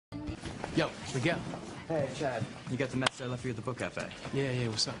Yo, Miguel. Hey, Chad. You got the message I left you at the book cafe? Yeah,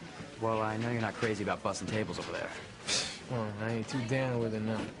 what's up? Well, I know you're not crazy about busting tables over there. Well, I ain't too down with it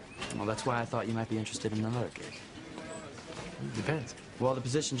now. Well, that's why I thought you might be interested in another gig. Depends. Well, the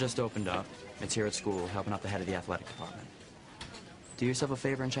position just opened up. It's here at school, helping out the head of the athletic department. Do yourself a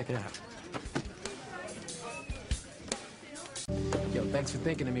favor and check it out. Yo, thanks for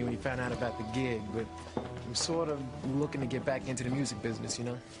thinking of me when you found out about the gig, but I'm sort of looking to get back into the music business, you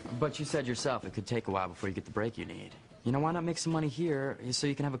know? But you said yourself it could take a while before you get the break you need. You know, why not make some money here so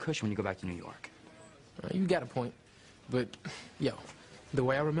you can have a cushion when you go back to New York? You got a point. But, yo, the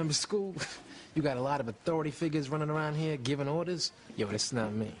way I remember school, you got a lot of authority figures running around here giving orders. Yo, that's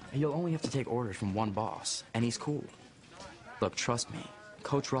not me. You'll only have to take orders from one boss, and he's cool. Look, trust me,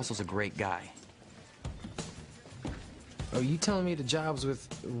 Coach Russell's a great guy. Oh, you telling me the job's with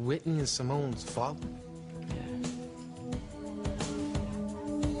Whitney and Simone's father?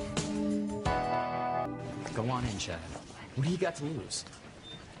 Go on in, Chad. What do you got to lose?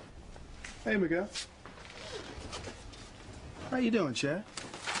 Hey, Miguel. How you doing, Chad?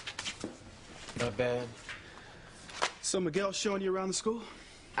 Not bad. So Miguel's showing you around the school?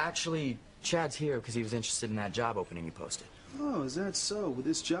 Actually, Chad's here because he was interested in that job opening you posted. Oh, is that so? Well,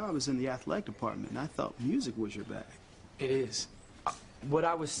 this job is in the athletic department, and I thought music was your bag. It is. What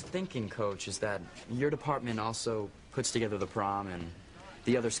I was thinking, Coach, is that your department also puts together the prom and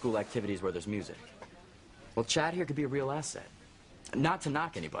the other school activities where there's music. Well, Chad here could be a real asset. Not to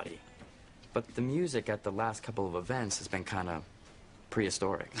knock anybody, but the music at the last couple of events has been kind of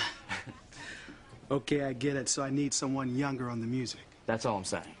prehistoric. Okay, I get it. So I need someone younger on the music. That's all I'm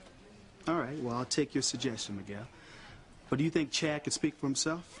saying. All right, well, I'll take your suggestion, Miguel. But do you think Chad could speak for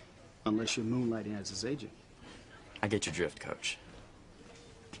himself? Unless you're moonlighting as his agent. I get your drift, Coach.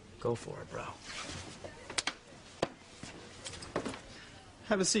 Go for it, bro.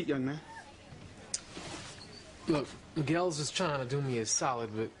 Have a seat, young man. Look, Miguel's just trying to do me a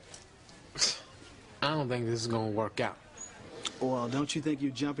solid, but I don't think this is gonna work out. Well, don't you think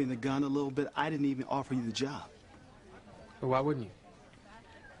you're jumping the gun a little bit? I didn't even offer you the job. Why wouldn't you?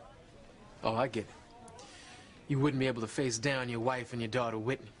 Oh, I get it. You wouldn't be able to face down your wife and your daughter,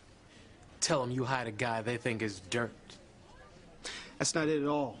 Whitney. Tell them you hired a guy they think is dirt. That's not it at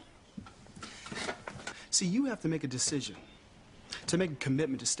all. See, you have to make a decision, to make a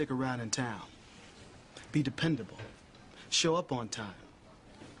commitment to stick around in town. Be dependable. Show up on time.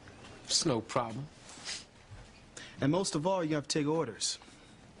 It's no problem. And most of all, you have to take orders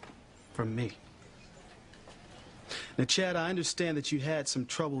from me. Now, Chad, I understand that you had some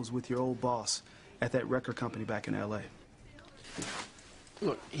troubles with your old boss at that record company back in L.A.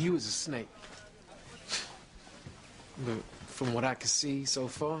 Look, he was a snake. But from what I can see so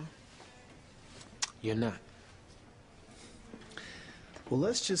far, you're not. Well,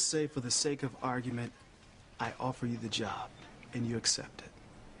 let's just say for the sake of argument, I offer you the job, and you accept it.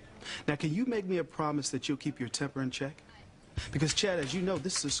 Now, can you make me a promise that you'll keep your temper in check? Because, Chad, as you know,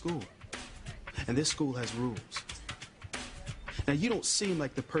 this is a school, and this school has rules. Now, you don't seem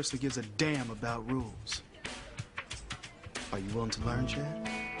like the person who gives a damn about rules. Are you willing to learn, Chad?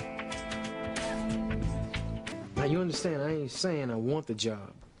 Now, you understand, I ain't saying I want the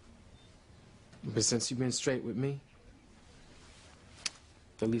job. But since you've been straight with me,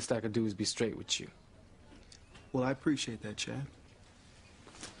 the least I could do is be straight with you. Well, I appreciate that, Chad.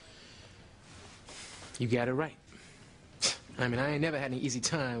 You got it right. I mean, I ain't never had an easy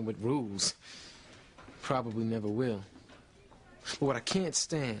time with rules. Probably never will. But what I can't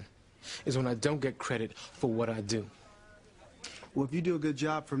stand is when I don't get credit for what I do. Well, if you do a good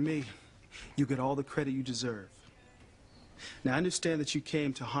job for me, you get all the credit you deserve. Now, I understand that you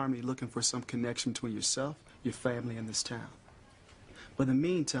came to Harmony looking for some connection between yourself, your family, and this town. But in the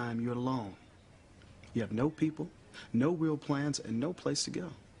meantime, you're alone. You have no people, no real plans, and no place to go.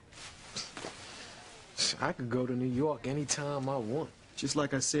 I could go to New York anytime I want. Just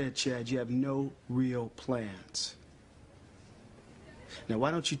like I said, Chad, you have no real plans. Now,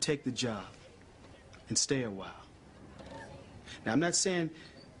 why don't you take the job and stay a while? Now, I'm not saying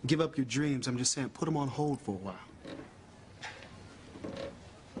give up your dreams. I'm just saying put them on hold for a while.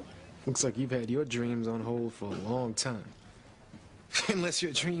 Looks like you've had your dreams on hold for a long time. Unless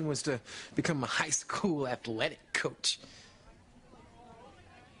your dream was to become a high school athletic coach.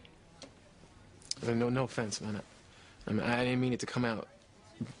 No offense, man. I didn't mean it to come out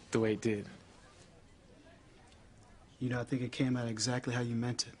the way it did. You know, I think it came out exactly how you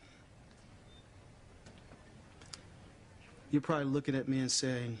meant it. You're probably looking at me and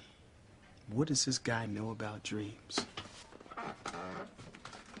saying, what does this guy know about dreams?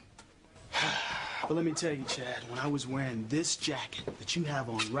 But let me tell you, Chad, when I was wearing this jacket that you have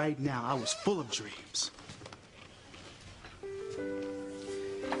on right now, I was full of dreams.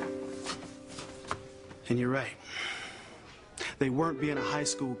 And you're right. They weren't being a high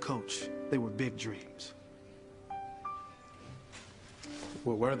school coach. They were big dreams.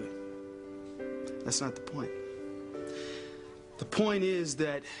 What were they? That's not the point. The point is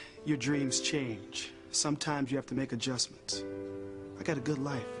that your dreams change. Sometimes you have to make adjustments. I got a good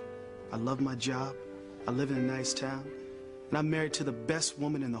life. I love my job. I live in a nice town. And I'm married to the best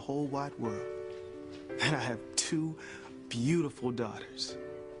woman in the whole wide world. And I have 2 beautiful daughters.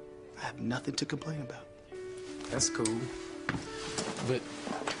 I have nothing to complain about. That's cool. But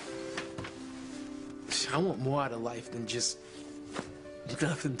I want more out of life than just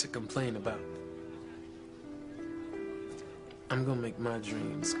nothing to complain about. I'm gonna make my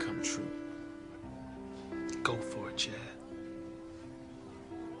dreams come true. Go for it, Chad.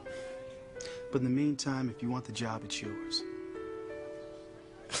 But in the meantime, if you want the job, it's yours.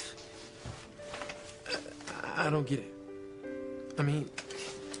 I don't get it. I mean,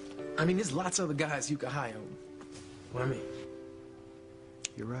 there's lots of other guys you could hire. What I mean?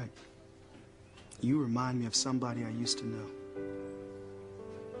 You're right. You remind me of somebody I used to know.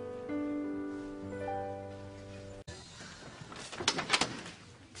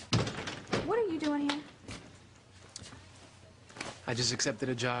 What are you doing here? I just accepted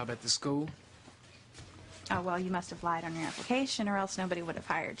a job at the school. Oh, well, you must have lied on your application or else nobody would have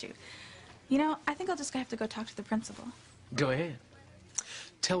hired you. You know, I think I'll just have to go talk to the principal. Go ahead.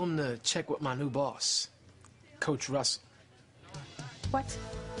 Tell him to check with my new boss, Coach Russell. What?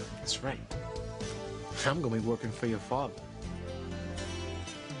 That's right. I'm gonna be working for your father.